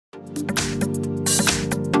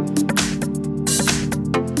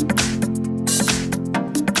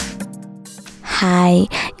Hi,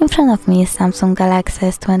 in front of me is Samsung Galaxy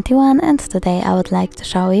S21 and today I would like to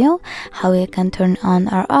show you how you can turn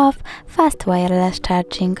on or off fast wireless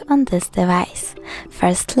charging on this device.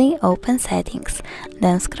 Firstly, open Settings,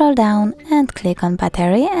 then scroll down and click on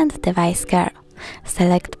Battery and Device Care.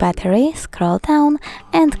 Select Battery, scroll down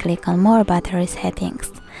and click on More Battery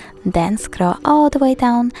Settings. Then scroll all the way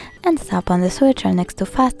down and tap on the switcher next to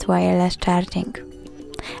Fast Wireless Charging.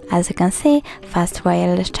 As you can see, fast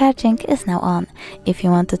wireless charging is now on. If you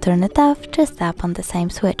want to turn it off, just tap on the same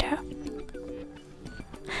switcher.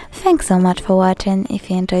 Thanks so much for watching. If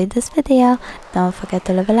you enjoyed this video, don't forget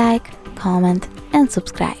to leave a like, comment and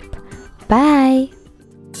subscribe. Bye!